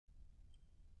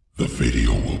The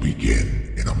video will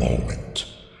begin in a moment.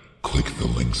 Click the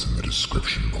links in the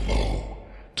description below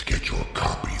to get your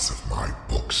copies of my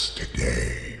books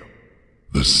today.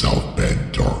 The South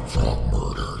Bend Dark Frog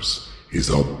Murders is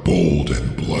a bold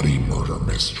and bloody murder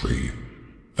mystery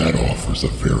that offers a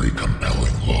very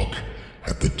compelling look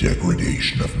at the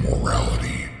degradation of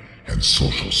morality and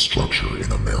social structure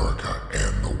in America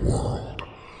and the world,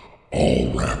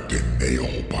 all wrapped in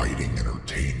nail-biting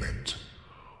entertainment.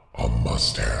 A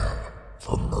must-have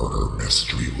for murder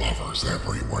mystery lovers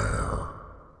everywhere.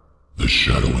 The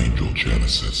Shadow Angel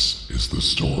Genesis is the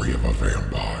story of a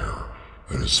vampire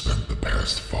that has spent the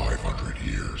past 500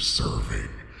 years serving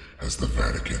as the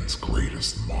Vatican's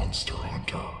greatest monster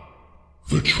hunter.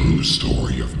 The true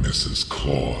story of Mrs.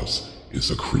 Claus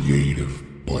is a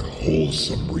creative but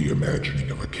wholesome reimagining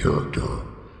of a character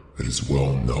that is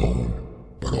well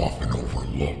known but often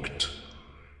overlooked,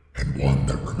 and one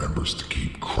that remembers to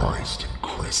keep Christ in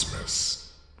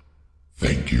Christmas.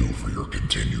 Thank you for your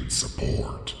continued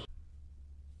support.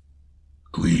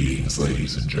 Greetings,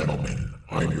 ladies and gentlemen.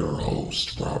 I'm your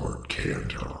host, Robert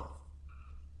Canter.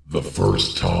 The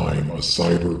first time a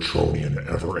Cybertronian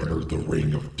ever entered the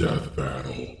Ring of Death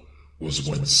battle was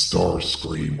when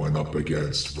Starscream went up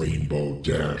against Rainbow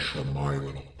Dash from My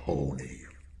Little Pony.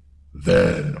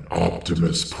 Then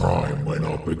Optimus Prime went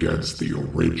up against the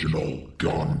original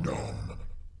Gundam.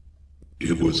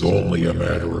 It was only a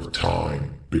matter of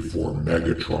time before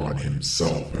Megatron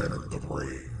himself entered the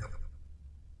ring.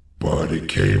 But it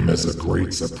came as a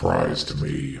great surprise to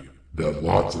me that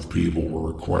lots of people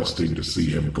were requesting to see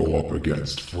him go up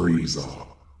against Frieza,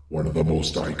 one of the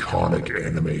most iconic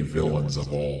anime villains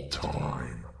of all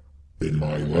time. In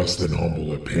my less than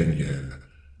humble opinion,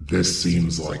 this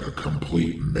seems like a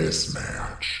complete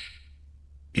mismatch.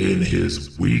 In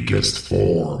his weakest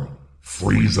form,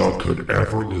 Frieza could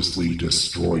effortlessly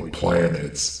destroy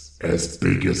planets as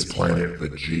big as planet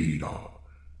Vegeta.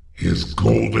 His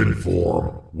golden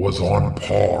form was on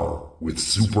par with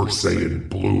Super Saiyan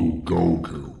Blue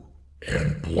Goku,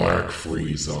 and Black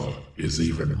Frieza is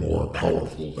even more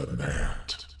powerful than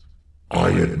that. I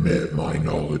admit my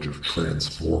knowledge of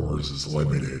Transformers is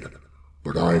limited,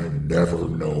 but I've never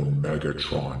known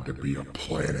Megatron to be a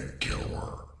planet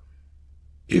killer.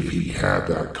 If he had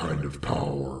that kind of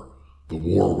power, the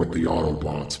war with the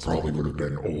Autobots probably would have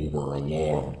been over a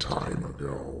long time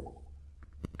ago.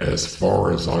 As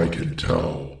far as I can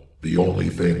tell, the only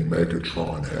thing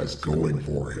Megatron has going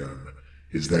for him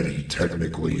is that he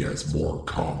technically has more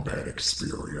combat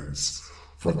experience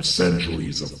from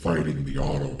centuries of fighting the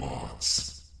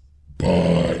Autobots.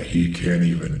 But he can't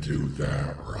even do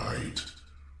that right.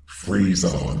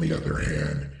 Frieza, on the other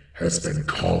hand, has been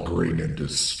conquering and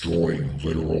destroying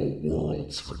literal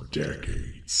worlds for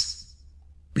decades.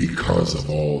 Because of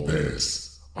all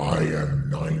this, I am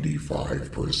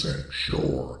 95%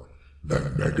 sure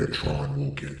that Megatron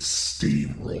will get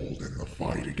steamrolled in the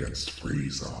fight against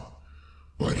Frieza,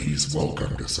 but he's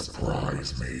welcome to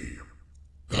surprise me.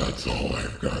 That's all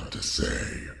I've got to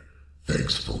say.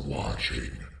 Thanks for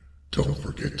watching. Don't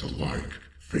forget to like,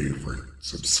 favorite,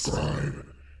 subscribe,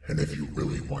 and if you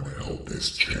really want to help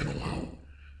this channel out,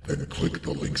 then click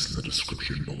the links in the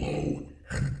description below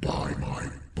and buy my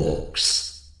books.